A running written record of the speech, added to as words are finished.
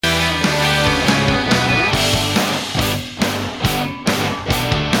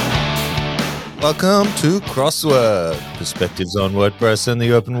Welcome to Crossword, Perspectives on WordPress and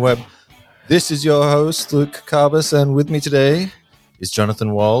the Open Web. This is your host, Luke Carbis, and with me today is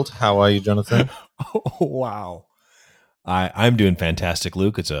Jonathan Wald. How are you, Jonathan? Oh, wow. I'm doing fantastic,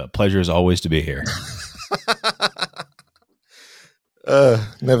 Luke. It's a pleasure as always to be here.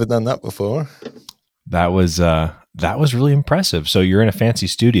 Never done that before. That was really impressive. So you're in a fancy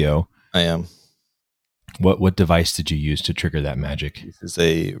studio. I am. What device did you use to trigger that magic? This is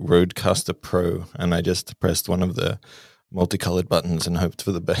a Rodecaster Pro, and I just pressed one of the multicolored buttons and hoped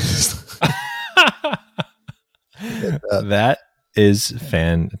for the best. That is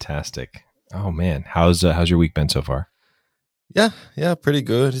fantastic. Oh man, how's your week been so far? Yeah, pretty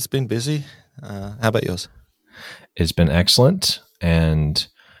good. It's been busy. How about yours? It's been excellent, and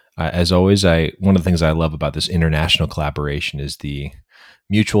as always, one of the things I love about this international collaboration is the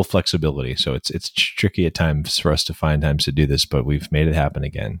mutual flexibility. So it's tricky at times for us to find times to do this, but we've made it happen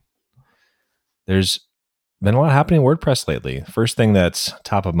again. There's been a lot happening in WordPress lately. First thing that's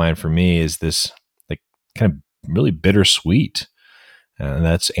top of mind for me is this like kind of really bittersweet. And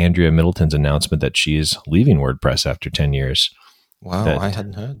that's Andrea Middleton's announcement that she is leaving WordPress after 10 years. Wow, I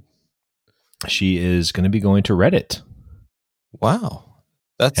hadn't heard. She is going to be going to Reddit. Wow.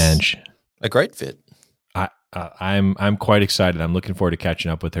 That's a great fit. I'm quite excited. I'm looking forward to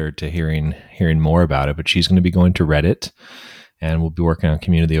catching up with her, to hearing more about it. But she's going to be going to Reddit, and we'll be working on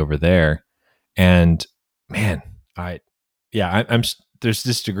community over there. And man, I'm there's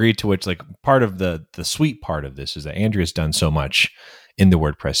this degree to which, like, part of the sweet part of this is that Andrea's done so much in the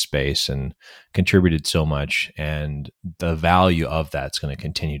WordPress space and contributed so much, and the value of that's going to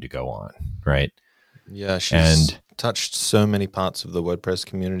continue to go on, right? Yeah, she's touched so many parts of the WordPress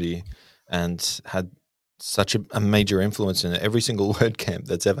community and had such a major influence in every single WordCamp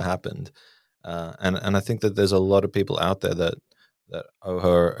that's ever happened. And I think that there's a lot of people out there that owe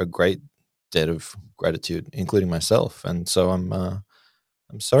her a great debt of gratitude, including myself. And so I'm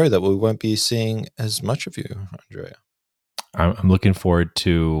sorry that we won't be seeing as much of you, Andrea. I'm looking forward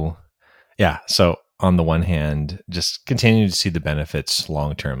to, so on the one hand, just continuing to see the benefits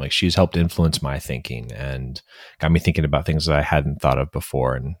long term. Like, she's helped influence my thinking and got me thinking about things that I hadn't thought of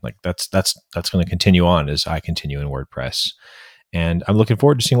before. And like that's going to continue on as I continue in WordPress. And I'm looking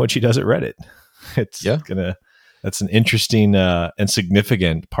forward to seeing what she does at Reddit. That's an interesting and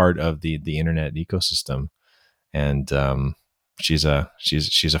significant part of the internet ecosystem. And she's a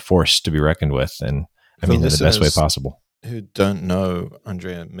force to be reckoned with. And I mean, in the best way possible. Who don't know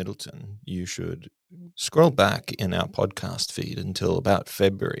Andrea Middleton, you should scroll back in our podcast feed until about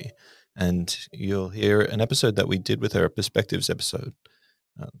February, and you'll hear an episode that we did with her, a Perspectives episode.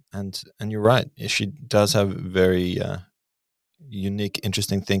 And you're right, she does have very unique,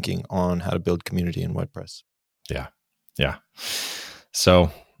 interesting thinking on how to build community in WordPress. Yeah.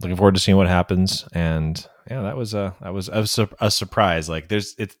 So looking forward to seeing what happens. And that was a surprise. Like,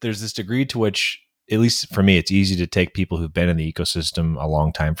 there's this degree to which, at least for me, it's easy to take people who've been in the ecosystem a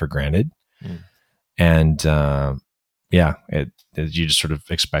long time for granted. And you just sort of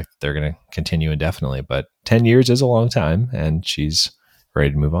expect that they're going to continue indefinitely. But 10 years is a long time, and she's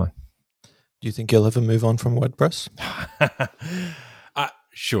ready to move on. Do you think you'll ever move on from WordPress?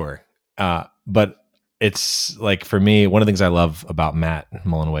 Sure. But it's like, for me, one of the things I love about Matt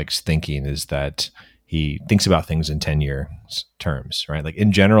Mullenweg's thinking is that he thinks about things in 10-year terms, right? Like,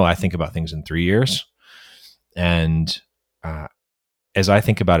 in general, I think about things in 3 years. And as I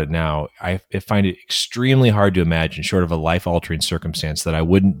think about it now, I find it extremely hard to imagine, short of a life-altering circumstance, that I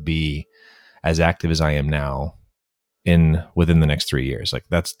wouldn't be as active as I am now within the next 3 years. Like,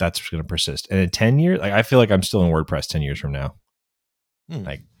 that's going to persist. And in 10 years, like, I feel like I'm still in WordPress 10 years from now.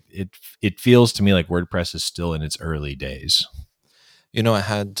 Like, it feels to me like WordPress is still in its early days. You know, I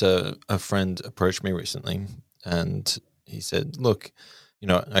had a friend approach me recently, and he said, look, you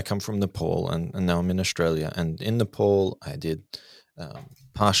know, I come from Nepal, and now I'm in Australia. And in Nepal, I did a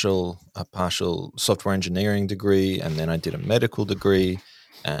partial software engineering degree, and then I did a medical degree,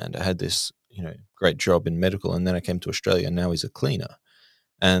 and I had this, you know, great job in medical. And then I came to Australia, and now he's a cleaner.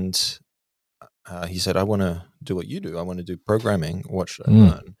 And he said, I want to do what you do. I want to do programming. What should I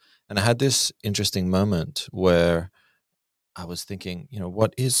learn? And I had this interesting moment where I was thinking, you know,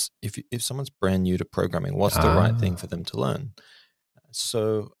 what is, if someone's brand new to programming, what's the right thing for them to learn?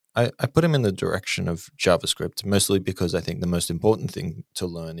 So I put him in the direction of JavaScript, mostly because I think the most important thing to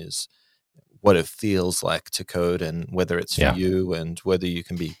learn is what it feels like to code, and whether it's for you, and whether you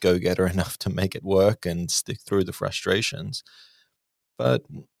can be go-getter enough to make it work and stick through the frustrations. But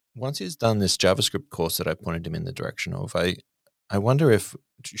once he's done this JavaScript course that I pointed him in the direction of, I wonder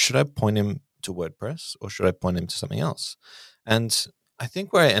should I point him to WordPress or should I point him to something else? And I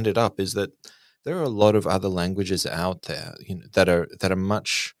think where I ended up is that there are a lot of other languages out there, that are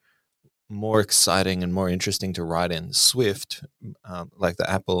much more exciting and more interesting to write in. Swift, like the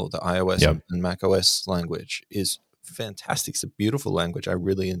iOS Yeah. and Mac OS language, is fantastic. It's a beautiful language. I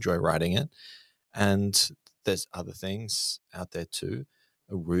really enjoy writing it. And there's other things out there too.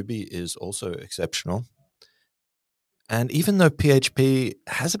 Ruby is also exceptional. And even though PHP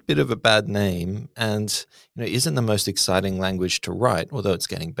has a bit of a bad name and isn't the most exciting language to write, although it's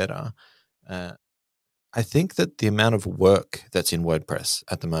getting better, uh, I think that the amount of work that's in WordPress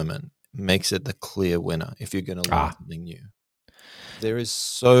at the moment makes it the clear winner if you're going to learn something new. There is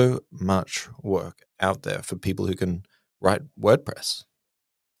so much work out there for people who can write WordPress.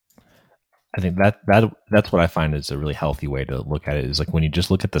 I think that's what I find is a really healthy way to look at it, is like when you just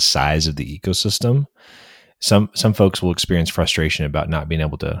look at the size of the ecosystem, some folks will experience frustration about not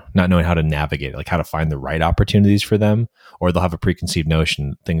knowing how to navigate it, like how to find the right opportunities for them, or they'll have a preconceived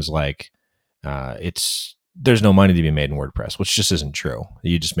notion, things like there's no money to be made in WordPress, which just isn't true.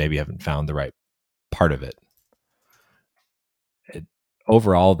 You just maybe haven't found the right part of it.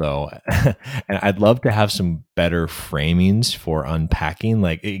 Overall, though, and I'd love to have some better framings for unpacking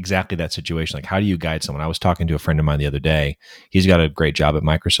like exactly that situation. Like, how do you guide someone? I was talking to a friend of mine the other day. He's got a great job at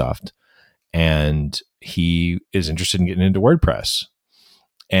Microsoft, and he is interested in getting into WordPress.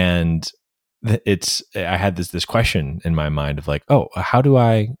 And I had this question in my mind of like, oh, how do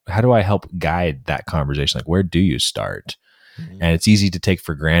I help guide that conversation? Like, where do you start? Mm-hmm. And it's easy to take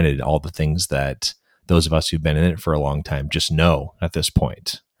for granted all the things that those of us who've been in it for a long time just know at this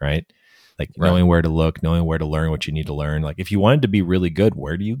point, right? Like knowing where to look, knowing where to learn what you need to learn. Like if you wanted to be really good,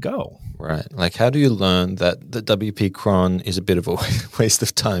 where do you go? Right. Like how do you learn that the WP cron is a bit of a waste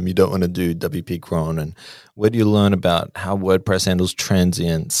of time? You don't want to do WP cron. And where do you learn about how WordPress handles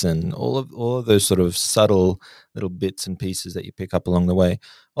transients and all of those sort of subtle little bits and pieces that you pick up along the way?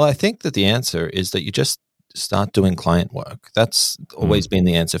 Well, I think that the answer is that you just start doing client work. That's always been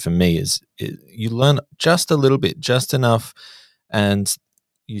the answer for me, is you learn just a little bit, just enough, and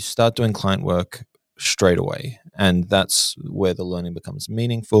you start doing client work straight away. And that's where the learning becomes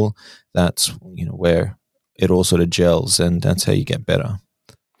meaningful. That's where it all sort of gels, and that's how you get better.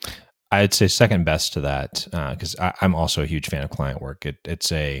 I'd say second best to that, because I'm also a huge fan of client work.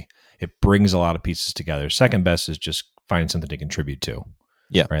 It brings a lot of pieces together. Second best is just finding something to contribute to.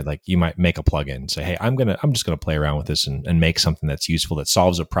 Yeah. Right. Like you might make a plugin and say, hey, I'm just gonna play around with this and make something that's useful, that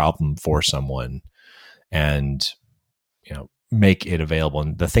solves a problem for someone, and make it available.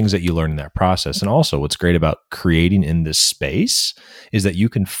 And the things that you learn in that process. And also what's great about creating in this space is that you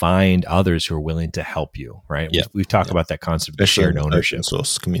can find others who are willing to help you. Right. Yeah. We've talked about that concept of shared ownership. Open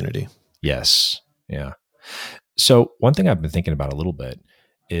source community. Yes. Yeah. So one thing I've been thinking about a little bit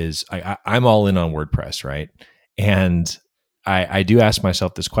is I'm all in on WordPress, right? And I do ask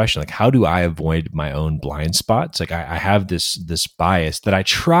myself this question, like, how do I avoid my own blind spots? Like I have this bias that I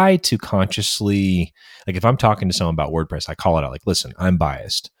try to consciously, like if I'm talking to someone about WordPress, I call it out, like, listen, I'm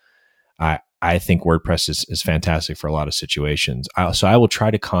biased. I think WordPress is fantastic for a lot of situations. So I will try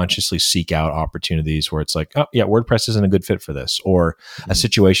to consciously seek out opportunities where it's like, oh yeah, WordPress isn't a good fit for this, or a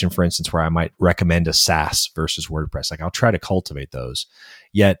situation, for instance, where I might recommend a SaaS versus WordPress. Like I'll try to cultivate those,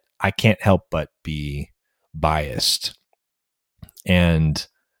 yet I can't help but be biased. And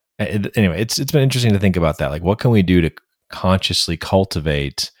anyway, it's been interesting to think about that. Like, what can we do to consciously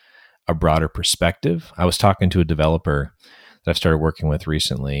cultivate a broader perspective? I was talking to a developer that I've started working with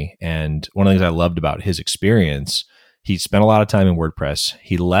recently, and one of the things I loved about his experience, he spent a lot of time in WordPress.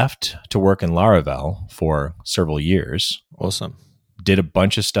 He left to work in Laravel for several years. Awesome. Did a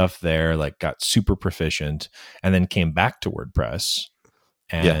bunch of stuff there, like got super proficient, and then came back to WordPress.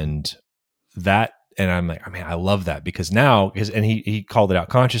 And and I'm like, I love that, because now, and he called it out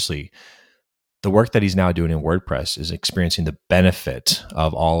consciously, the work that he's now doing in WordPress is experiencing the benefit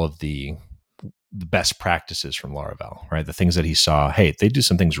of all of the best practices from Laravel, right? The things that he saw, hey, they do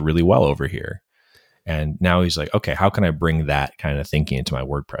some things really well over here. And now he's like, okay, how can I bring that kind of thinking into my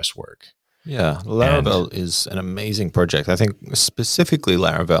WordPress work? Yeah, Laravel is an amazing project. I think specifically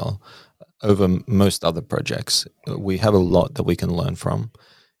Laravel over most other projects, we have a lot that we can learn from.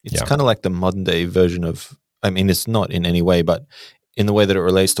 It's kind of like the modern day version of, it's not in any way, but in the way that it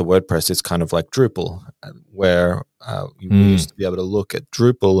relates to WordPress, it's kind of like Drupal, where we used to be able to look at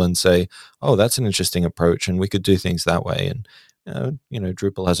Drupal and say, oh, that's an interesting approach, and we could do things that way. And,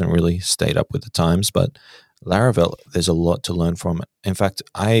 Drupal hasn't really stayed up with the times, but Laravel, there's a lot to learn from. In fact,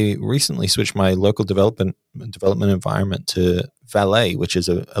 I recently switched my local development environment to Valet, which is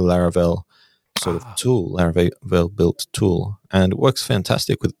a Laravel sort of tool, Laravel built tool, and it works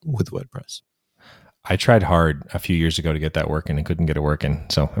fantastic with WordPress. I tried hard a few years ago to get that working and couldn't get it working.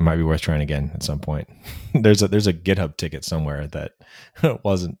 So it might be worth trying again at some point. There's a GitHub ticket somewhere that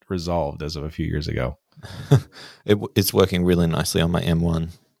wasn't resolved as of a few years ago. It's working really nicely on my M1.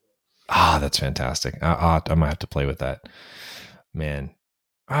 Ah, that's fantastic. I might have to play with that, man.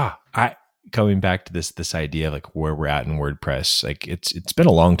 I coming back to this idea of like where we're at in WordPress. Like it's been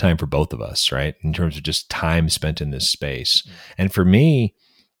a long time for both of us, right? In terms of just time spent in this space, and for me,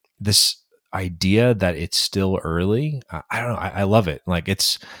 this idea that it's still early, I don't know. I love it. Like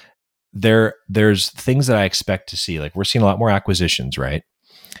it's there's things that I expect to see. Like we're seeing a lot more acquisitions, right?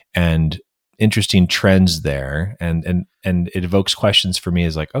 And interesting trends there, and it evokes questions for me.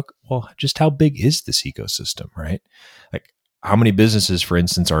 Is like, okay, well, just how big is this ecosystem, right? Like how many businesses, for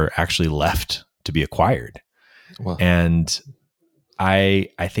instance, are actually left to be acquired? Well, And I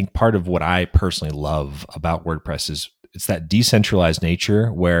think part of what I personally love about WordPress is it's that decentralized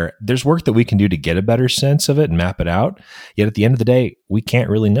nature where there's work that we can do to get a better sense of it and map it out. Yet at the end of the day, we can't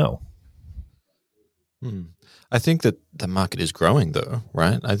really know. I think that the market is growing, though,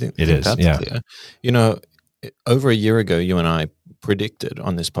 right? I think It is, that's yeah. clear. You know, over a year ago, you and I predicted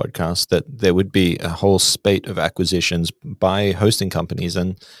on this podcast that there would be a whole spate of acquisitions by hosting companies,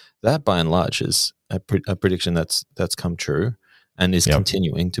 and that, by and large, is a prediction that's come true and is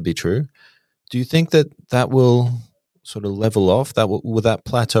continuing to be true. Do you think that will sort of level off? Will that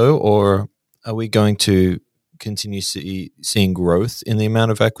plateau, or are we going to continue seeing growth in the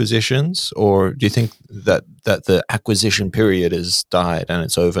amount of acquisitions, or do you think that the acquisition period has died and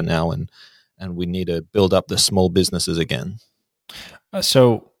it's over now, and we need to build up the small businesses again?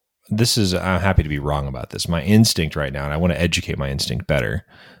 So this is, I'm happy to be wrong about this. My instinct right now, and I want to educate my instinct better.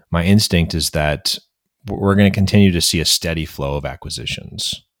 My instinct is that we're going to continue to see a steady flow of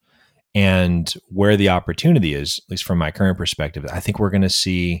acquisitions. And where the opportunity is, at least from my current perspective, I think we're going to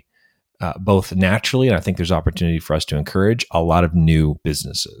see both naturally, and I think there's opportunity for us to encourage a lot of new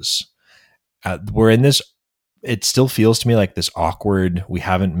businesses. We're in this, it still feels to me like this awkward, we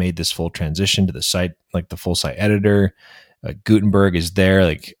haven't made this full transition to the site, like the full site editor. Gutenberg is there.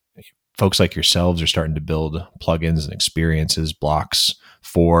 Like folks like yourselves are starting to build plugins and experiences, blocks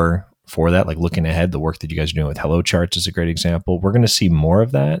for that. Like looking ahead, the work that you guys are doing with Hello Charts is a great example. We're going to see more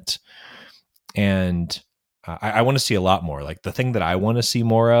of that. And I want to see a lot more. Like the thing that I want to see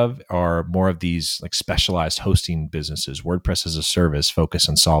more of are more of these like specialized hosting businesses, WordPress as a service, focus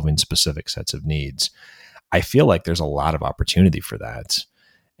on solving specific sets of needs. I feel like there's a lot of opportunity for that.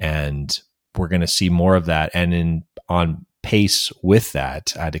 And we're going to see more of that. And on pace with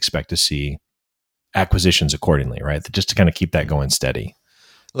that, I'd expect to see acquisitions accordingly, right? Just to kind of keep that going steady.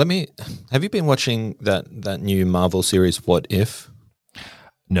 Have you been watching that new Marvel series, What If?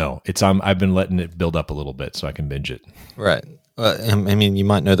 No, it's I've been letting it build up a little bit so I can binge it. Right. I mean, you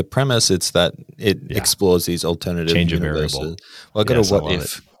might know the premise. It's that it explores these alternative change universes. A variable. Well, I've got a what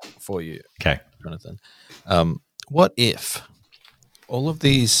if for you. Okay, Jonathan. What if all of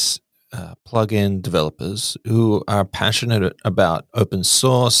these plugin developers who are passionate about open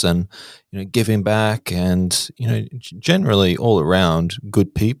source and giving back and generally all around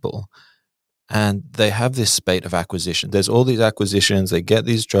good people, and they have this spate of acquisition. There's all these acquisitions. They get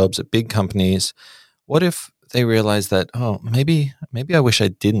these jobs at big companies. What if they realize that, oh, maybe I wish I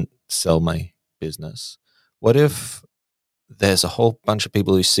didn't sell my business? What if there's a whole bunch of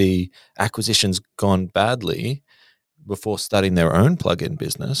people who see acquisitions gone badly before starting their own plugin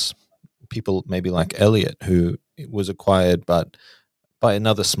business? People maybe like Elliot, who was acquired but by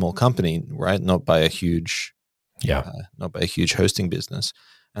another small company, right? Not by a huge hosting business.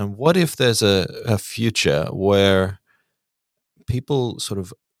 And what if there's a future where people sort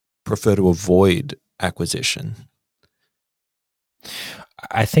of prefer to avoid acquisition?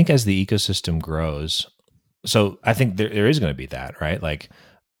 I think as the ecosystem grows, so I think there is going to be that, right? Like,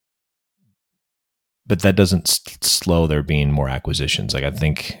 but that doesn't slow there being more acquisitions. Like, I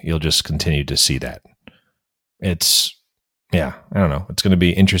think you'll just continue to see that. I don't know. It's going to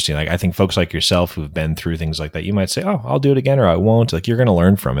be interesting. Like, I think folks like yourself who've been through things like that, you might say, oh, I'll do it again or I won't. Like, you're going to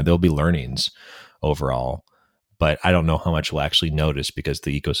learn from it. There'll be learnings overall. But I don't know how much we'll actually notice because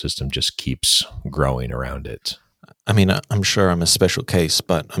the ecosystem just keeps growing around it. I mean, I'm sure I'm a special case,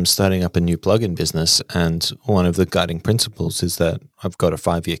 but I'm starting up a new plugin business, and one of the guiding principles is that I've got a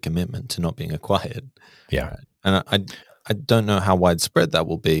 5-year commitment to not being acquired. Yeah. Right? And I don't know how widespread that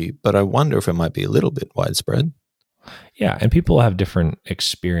will be, but I wonder if it might be a little bit widespread. Yeah, and people have different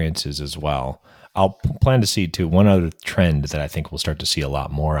experiences as well. I'll plan to see, too, one other trend that I think we'll start to see a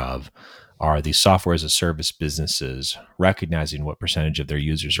lot more of are these software as a service businesses recognizing what percentage of their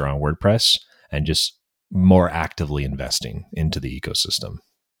users are on WordPress and just more actively investing into the ecosystem.